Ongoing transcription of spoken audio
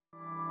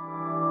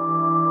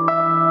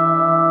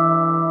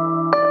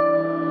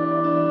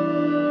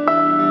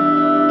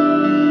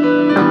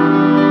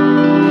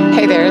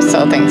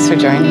thanks for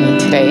joining me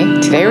today.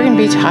 Today we're going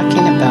to be talking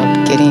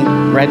about getting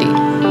ready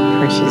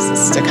for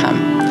Jesus to come.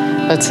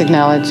 Let's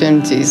acknowledge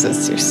Him.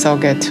 Jesus, you're so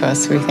good to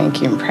us. We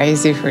thank you and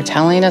praise you for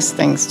telling us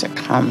things to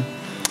come.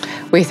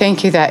 We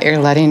thank you that you're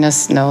letting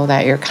us know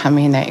that you're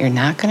coming, that you're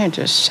not going to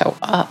just show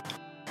up,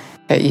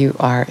 that you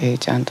are a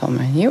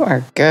gentleman. You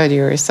are good.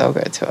 You are so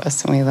good to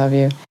us, and we love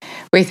you.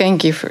 We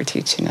thank you for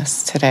teaching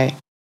us today,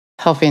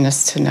 helping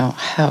us to know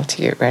how to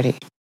get ready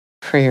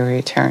for your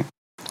return.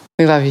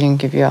 We love you and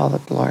give you all the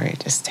glory.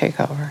 Just take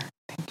over.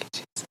 Thank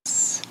you,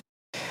 Jesus.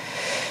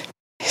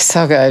 He's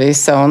so good. He's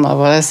so in love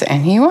with us,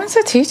 and He wants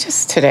to teach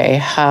us today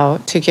how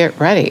to get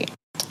ready.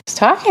 He's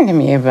talking to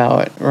me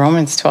about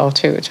Romans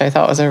 12:2, which I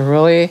thought was a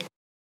really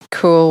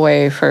cool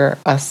way for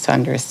us to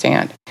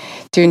understand.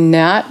 Do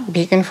not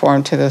be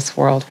conformed to this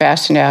world,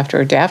 fashioned after,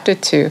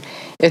 adapted to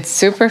its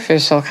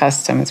superficial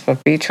customs,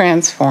 but be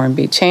transformed,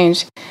 be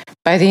changed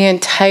by the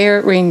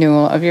entire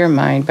renewal of your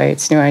mind, by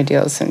its new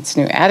ideals and its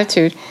new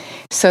attitude,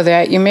 so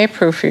that you may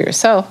prove for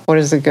yourself what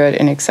is the good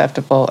and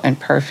acceptable and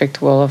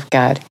perfect will of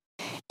God,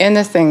 in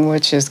the thing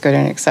which is good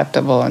and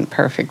acceptable and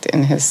perfect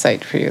in His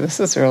sight for you. This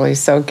is really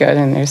so good,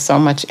 and there's so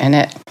much in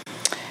it.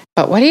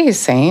 But what He's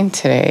saying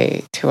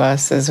today to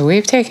us is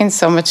we've taken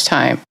so much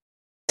time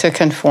to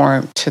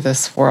conform to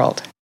this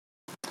world.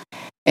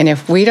 And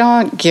if we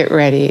don't get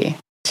ready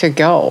to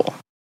go,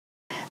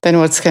 then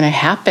what's going to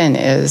happen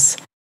is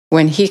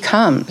when He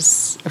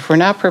comes, if we're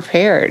not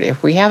prepared,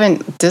 if we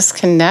haven't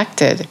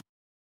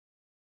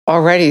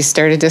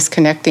started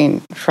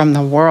disconnecting from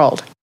the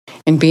world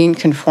and being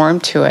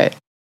conformed to it,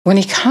 when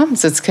He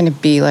comes, it's going to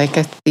be like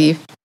a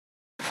thief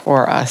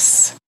for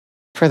us,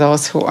 for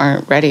those who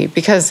aren't ready,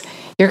 because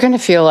you're going to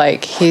feel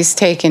like He's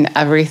taken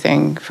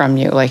everything from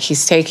you, like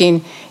He's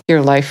taking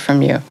your life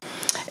from you.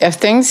 If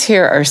things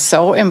here are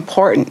so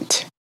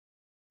important,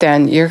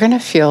 then you're going to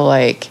feel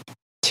like,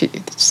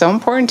 it's so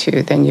important to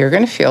you, then you're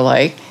going to feel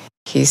like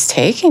He's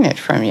taking it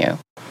from you.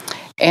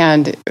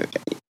 And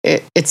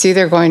it's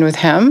either going with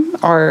Him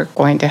or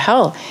going to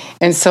hell.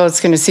 And so it's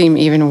going to seem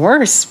even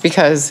worse,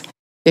 because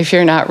if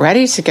you're not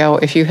ready to go,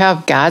 if you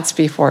have gods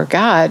before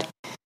God,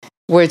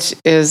 which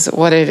is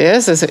what it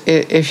is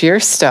if you're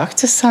stuck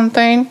to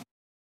something,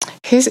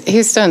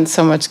 He's done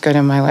so much good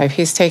in my life.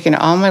 He's taken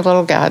all my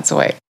little gods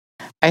away.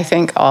 I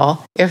think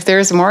all. If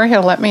there's more,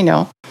 He'll let me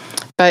know.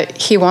 But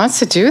He wants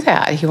to do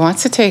that. He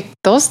wants to take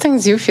those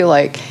things you feel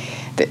like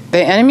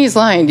the enemy's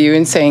lying to you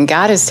and saying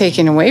God is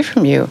taking away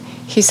from you.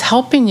 He's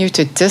helping you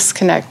to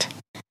disconnect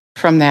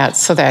from that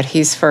so that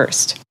He's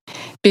first.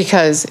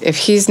 Because if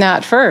He's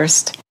not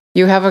first,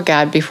 you have a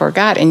God before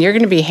God, and you're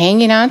going to be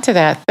hanging on to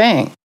that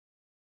thing.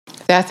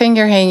 That thing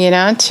you're hanging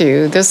on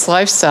to, this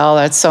lifestyle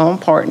that's so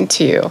important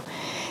to you,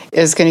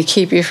 is going to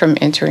keep you from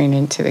entering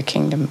into the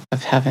kingdom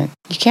of heaven.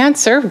 You can't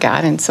serve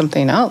God in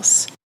something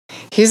else.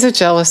 He's a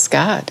jealous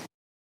God,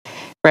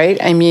 right?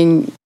 I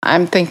mean,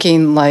 I'm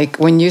thinking like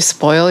when you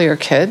spoil your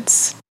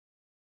kids,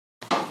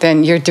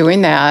 then you're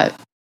doing that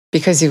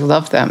because you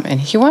love them,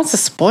 and He wants to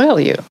spoil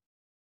you.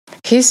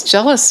 He's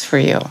jealous for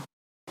you.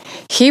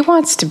 He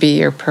wants to be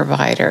your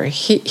provider.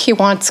 He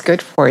wants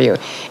good for you.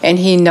 And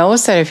He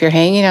knows that if you're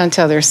hanging on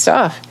to other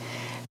stuff,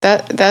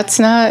 that's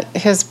not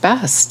His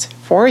best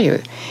for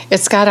you.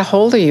 It's got a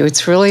hold of you.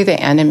 It's really the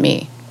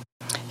enemy.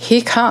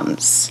 He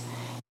comes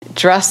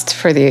dressed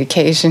for the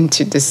occasion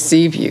to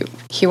deceive you.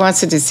 He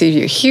wants to deceive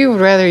you. He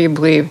would rather you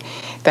believe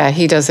that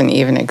He doesn't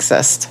even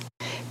exist,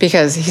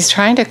 because he's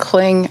trying to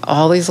cling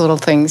all these little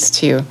things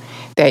to you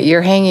that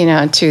you're hanging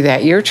on to,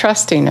 that you're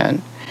trusting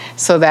in,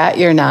 so that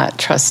you're not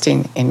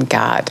trusting in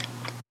God.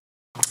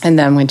 And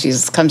then when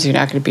Jesus comes, you're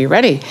not going to be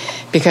ready,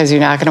 because you're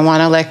not going to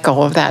want to let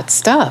go of that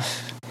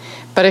stuff.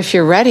 But if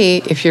you're ready,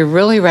 if you're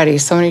really ready,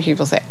 so many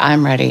people say,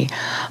 I'm ready.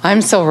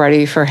 I'm so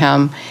ready for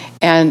Him.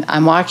 And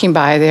I'm walking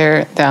by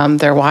them,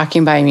 they're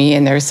walking by me,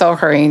 and they're so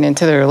hurrying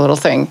into their little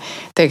thing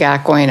they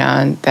got going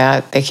on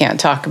that they can't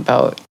talk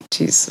about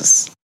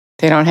Jesus.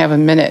 They don't have a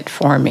minute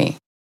for me.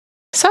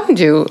 Some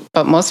do,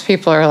 but most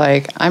people are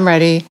like, I'm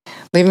ready.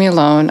 Leave me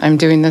alone. I'm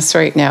doing this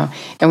right now.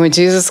 And when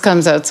Jesus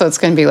comes out, so it's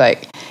going to be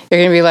like,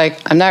 you're going to be like,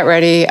 I'm not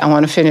ready. I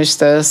want to finish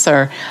this,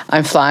 or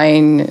I'm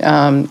flying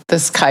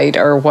this kite,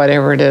 or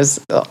whatever it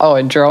is. Oh,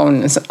 a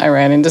drone. I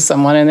ran into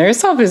someone, and they're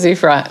so busy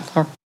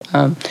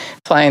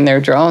flying their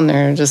drone.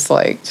 They're just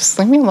like, just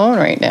leave me alone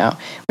right now.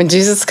 When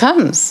Jesus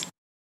comes,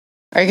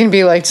 are you going to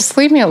be like, just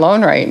leave me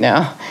alone right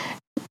now?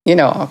 You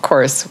know, of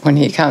course, when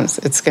He comes,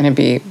 it's going to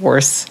be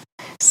worse.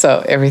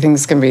 So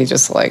everything's going to be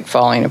just like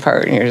falling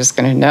apart, and you're just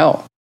going to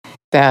know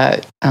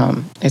that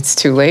it's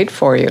too late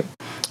for you.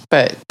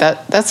 But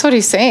that's what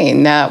He's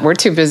saying, that we're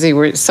too busy.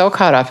 We're so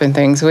caught up in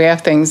things. We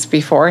have things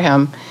before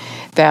Him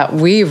that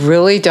we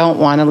really don't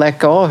want to let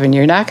go of. And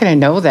you're not going to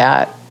know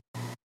that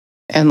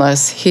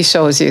unless He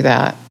shows you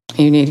that.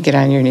 You need to get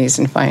on your knees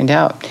and find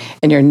out.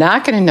 And you're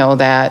not going to know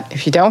that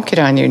if you don't get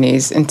on your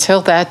knees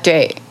until that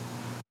day.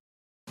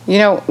 You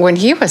know, when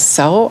I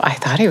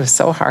thought He was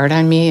so hard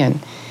on me and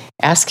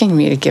asking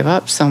me to give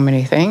up so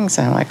many things.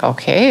 And I'm like,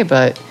 okay,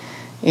 but,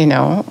 you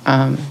know,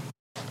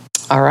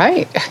 all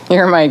right,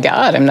 you're my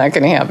God. I'm not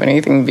going to have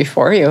anything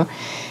before you.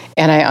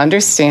 And I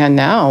understand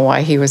now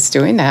why he was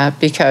doing that,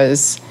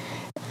 because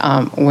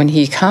when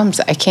he comes,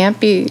 I can't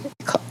be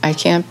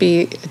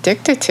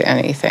addicted to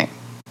anything.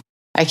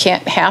 I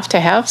can't have to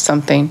have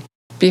something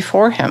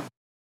before him.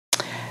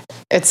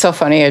 It's so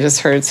funny. I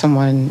just heard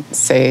someone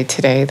say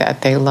today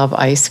that they love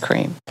ice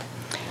cream.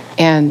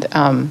 And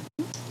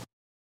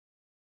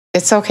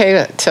it's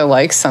okay to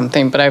like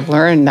something, but I've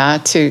learned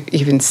not to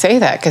even say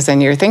that, because then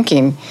you're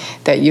thinking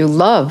that you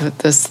love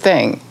this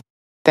thing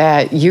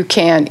that you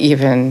can't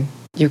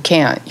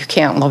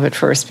love it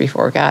first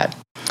before God,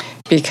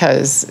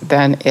 because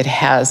then it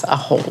has a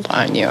hold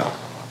on you.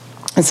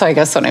 And so I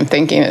guess what I'm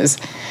thinking is,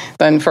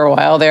 then for a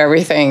while there,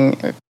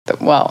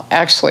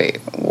 actually,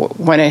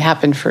 when it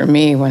happened for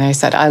me, when I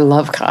said, I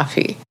love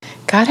coffee,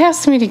 God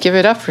asked me to give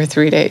it up for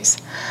 3 days.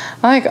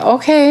 I'm like,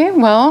 okay,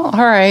 well,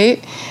 all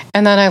right.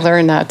 And then I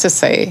learned not to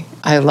say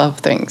I love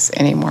things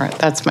anymore.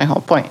 That's my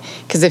whole point.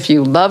 Because if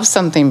you love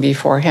something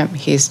before him,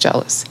 he's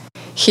jealous.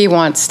 He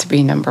wants to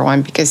be number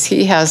one because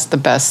he has the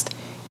best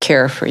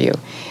care for you.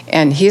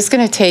 And he's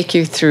going to take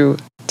you through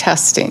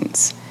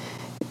testings.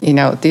 You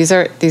know, these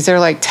are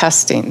like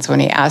testings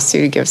when he asks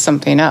you to give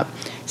something up,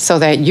 so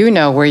that you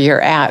know where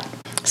you're at,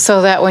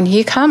 so that when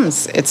he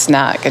comes, it's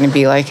not going to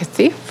be like a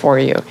thief for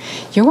you.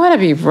 You want to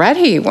be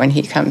ready when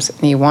he comes, and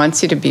he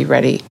wants you to be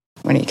ready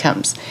when he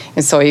comes.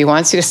 And so he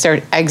wants you to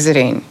start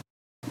exiting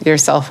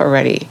yourself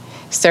already.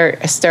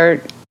 Start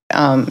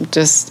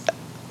just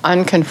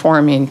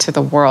unconforming to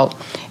the world,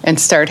 and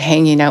start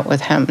hanging out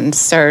with him, and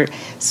start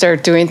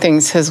doing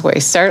things his way.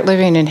 Start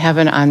living in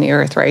heaven on the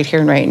earth right here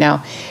and right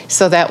now,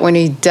 so that when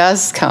he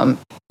does come,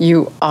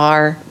 you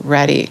are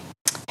ready.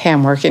 Hey,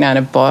 I'm working on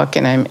a book,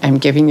 and I'm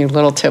giving you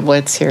little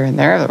tidbits here and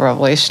there of the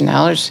revelation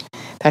knowledge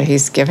that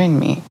he's given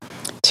me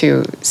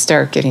to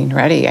start getting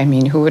ready. I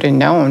mean, who would have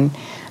known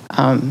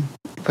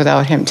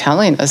without him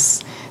telling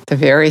us the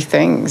very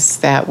things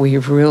that we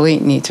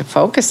really need to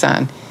focus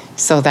on,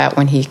 so that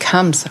when he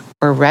comes,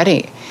 we're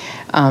ready.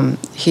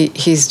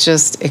 He's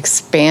just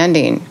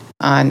expanding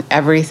on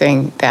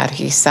everything that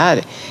he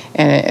said,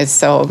 and it's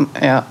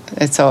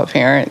so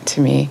apparent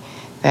to me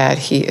that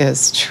he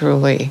is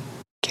truly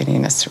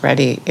getting us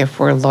ready if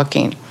we're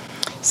looking.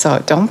 So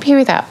don't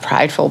be that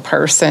prideful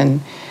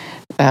person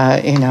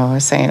that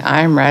saying,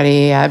 I'm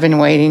ready, I've been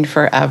waiting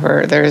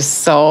forever. There's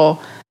so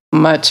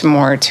much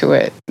more to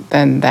it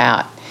than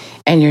that,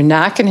 and you're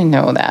not going to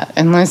know that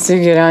unless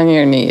you get on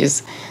your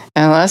knees,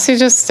 unless you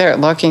just start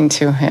looking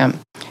to him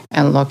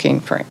and looking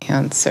for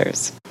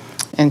answers.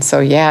 And so,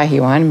 he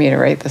wanted me to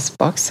write this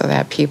book so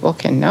that people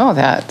can know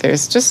that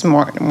there's just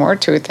more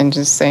to it than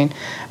just saying,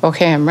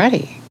 okay, I'm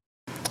ready.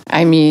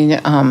 I mean,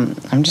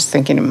 I'm just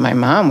thinking of my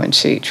mom when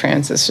she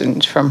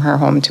transitioned from her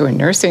home to a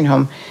nursing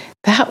home.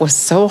 That was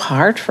so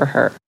hard for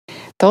her.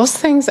 Those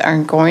things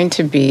aren't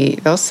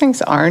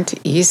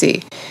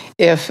easy.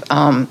 If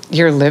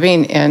you're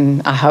living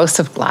in a house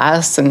of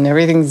glass and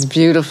everything's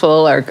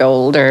beautiful or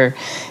gold or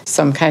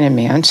some kind of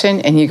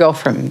mansion, and you go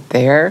from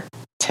there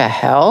to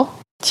hell,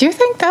 do you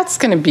think that's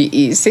going to be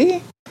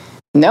easy?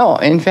 No.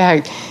 In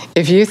fact,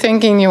 if you're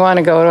thinking you want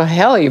to go to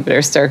hell, you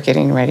better start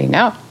getting ready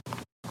now.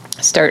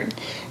 Start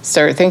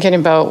thinking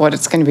about what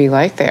it's going to be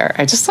like there.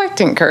 I just like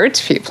to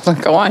encourage people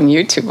to go on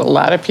YouTube. A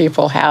lot of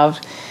people have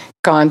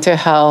gone to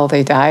hell.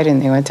 They died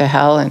and they went to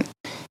hell and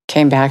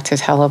came back to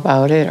tell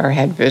about it, or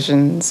had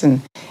visions.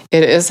 And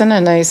it isn't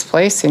a nice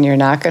place, and you're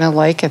not going to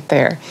like it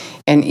there.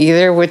 And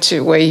either which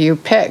way you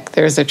pick,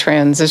 there's a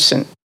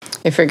transition.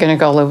 If you're going to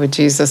go live with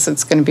Jesus,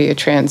 it's going to be a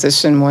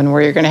transition one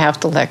where you're going to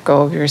have to let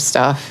go of your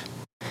stuff.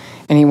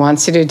 And he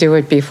wants you to do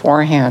it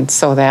beforehand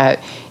so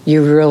that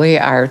you really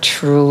are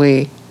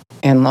truly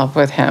in love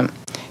with him.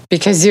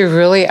 Because you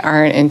really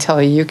aren't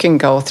until you can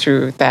go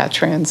through that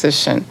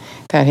transition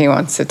that he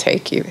wants to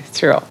take you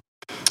through.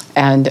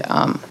 And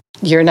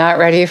you're not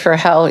ready for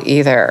hell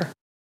either.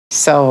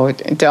 So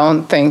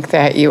don't think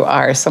that you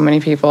are. So many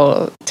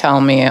people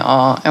tell me,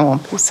 oh, it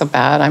won't be so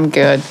bad. I'm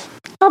good.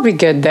 I'll be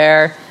good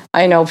there.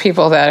 I know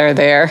people that are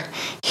there.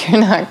 You're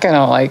not going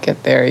to like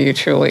it there. You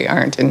truly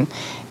aren't. And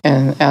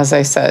as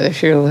I said,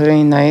 if you're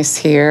living nice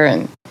here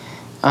and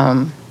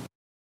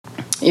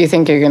you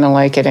think you're going to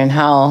like it in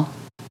hell,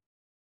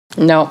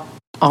 no.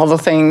 All the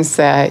things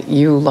that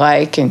you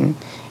like and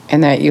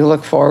that you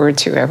look forward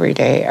to every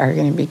day are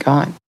going to be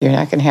gone. You're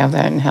not going to have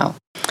that in hell.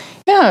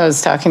 I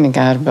was talking to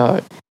God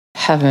about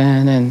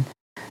heaven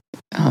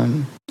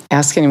and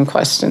asking him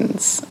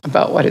questions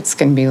about what it's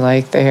going to be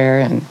like there,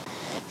 and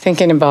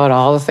thinking about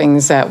all the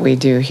things that we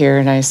do here.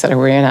 And I said,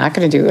 we're not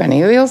going to do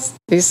any of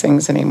these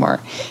things anymore.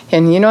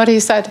 And you know what he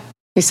said?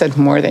 He said,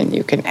 more than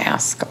you can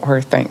ask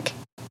or think.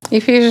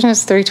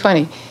 Ephesians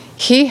 3:20.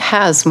 He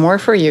has more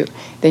for you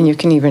than you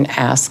can even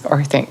ask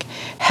or think.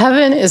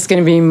 Heaven is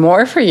going to be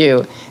more for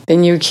you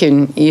than you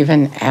can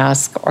even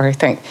ask or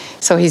think.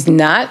 So he's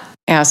not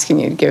asking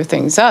you to give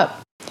things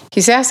up.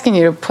 He's asking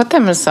you to put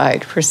them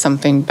aside for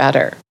something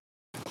better.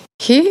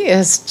 He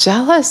is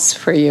jealous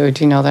for you.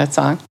 Do you know that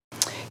song?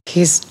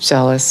 He's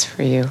jealous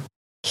for you.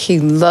 He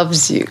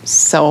loves you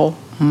so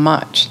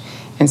much.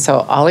 And so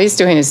all he's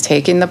doing is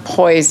taking the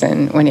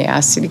poison when he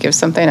asks you to give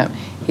something up.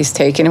 He's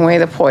taking away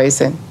the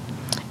poison.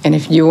 And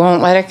if you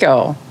won't let it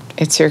go,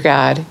 it's your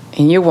God,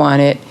 and you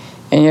want it,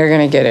 and you're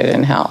going to get it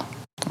in hell.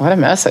 What a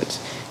message.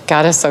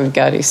 God is so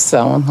good. He's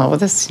so in love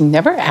with us. He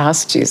never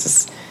asked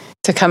Jesus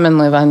to come and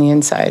live on the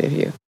inside of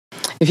you.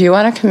 If you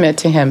want to commit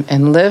to him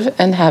and live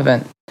in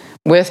heaven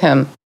with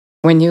him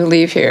when you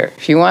leave here,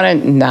 if you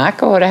want to not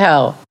go to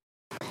hell,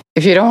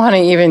 if you don't want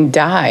to even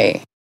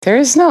die, there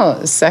is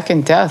no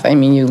second death. I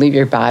mean, you leave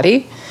your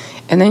body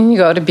and then you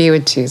go to be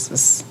with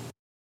Jesus.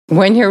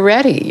 When you're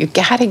ready, you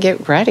got to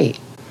get ready.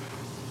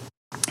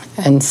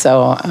 And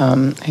so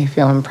I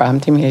feel him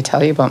prompting me to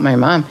tell you about my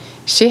mom.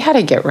 She had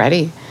to get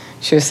ready.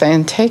 She was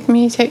saying, take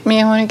me,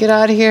 I want to get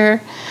out of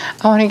here.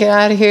 I want to get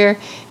out of here.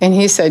 And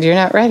he said, you're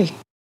not ready.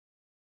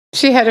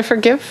 She had to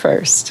forgive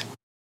first.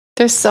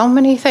 There's so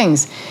many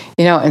things,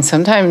 and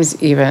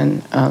sometimes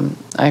even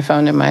I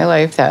found in my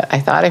life that I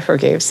thought I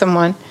forgave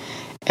someone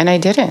and I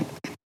didn't.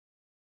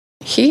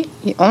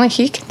 Only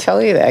he can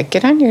tell you that.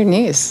 Get on your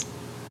knees.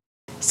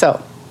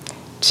 So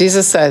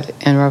Jesus said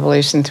in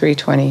Revelation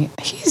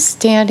 3:20, he's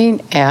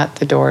standing at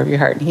the door of your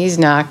heart and he's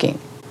knocking.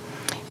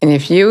 And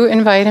if you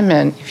invite him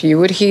in, if you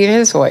would heed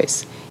his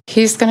voice,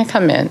 he's going to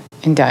come in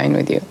and dine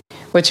with you,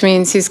 which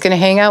means he's going to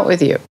hang out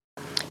with you.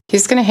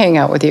 He's going to hang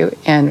out with you,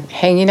 and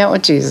hanging out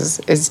with Jesus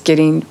is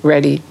getting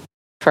ready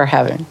for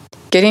heaven,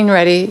 getting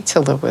ready to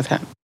live with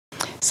him.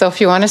 So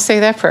if you want to say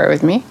that prayer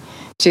with me,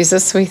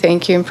 Jesus, we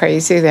thank you and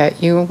praise you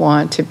that you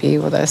want to be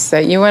with us,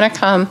 that you want to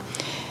come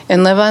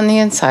and live on the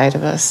inside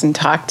of us and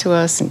talk to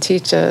us and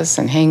teach us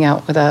and hang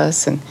out with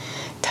us and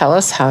tell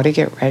us how to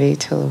get ready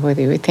to live with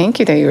you. We thank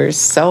you that you are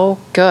so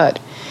good,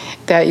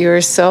 that you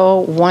are so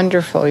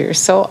wonderful, you're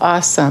so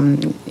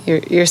awesome,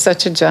 you're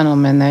such a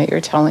gentleman, that you're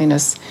telling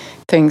us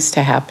things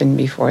to happen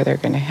before they're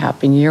going to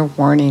happen. You're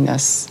warning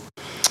us.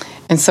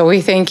 And so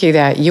we thank you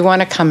that you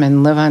want to come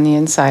and live on the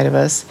inside of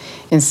us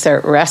and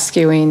start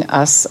rescuing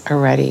us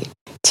already.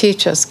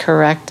 Teach us,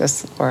 correct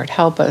us, Lord.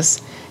 Help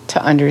us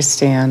to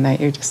understand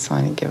that you just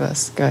want to give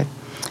us good.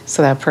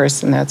 So that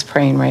person that's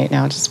praying right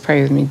now, just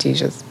pray with me,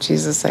 Jesus.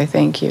 Jesus, I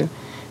thank you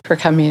for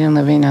coming and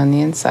living on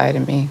the inside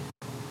of me,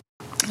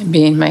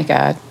 being my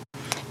God.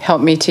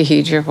 Help me to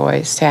heed your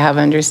voice, to have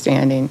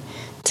understanding,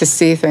 to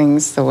see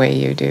things the way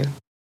you do.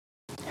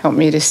 Help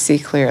me to see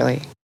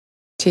clearly.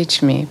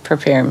 Teach me,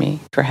 prepare me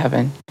for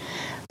heaven.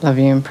 Love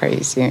you and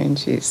praise you in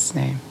Jesus'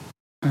 name.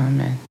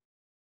 Amen.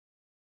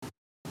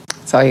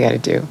 That's all you got to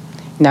do.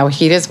 Now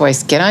heed his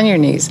voice. Get on your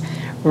knees.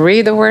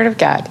 Read the word of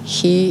God.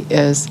 He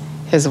is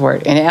his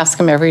word. And ask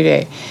him every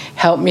day,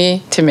 help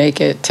me to make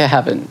it to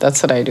heaven.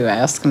 That's what I do. I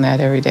ask him that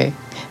every day.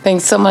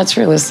 Thanks so much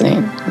for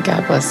listening.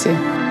 God bless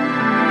you.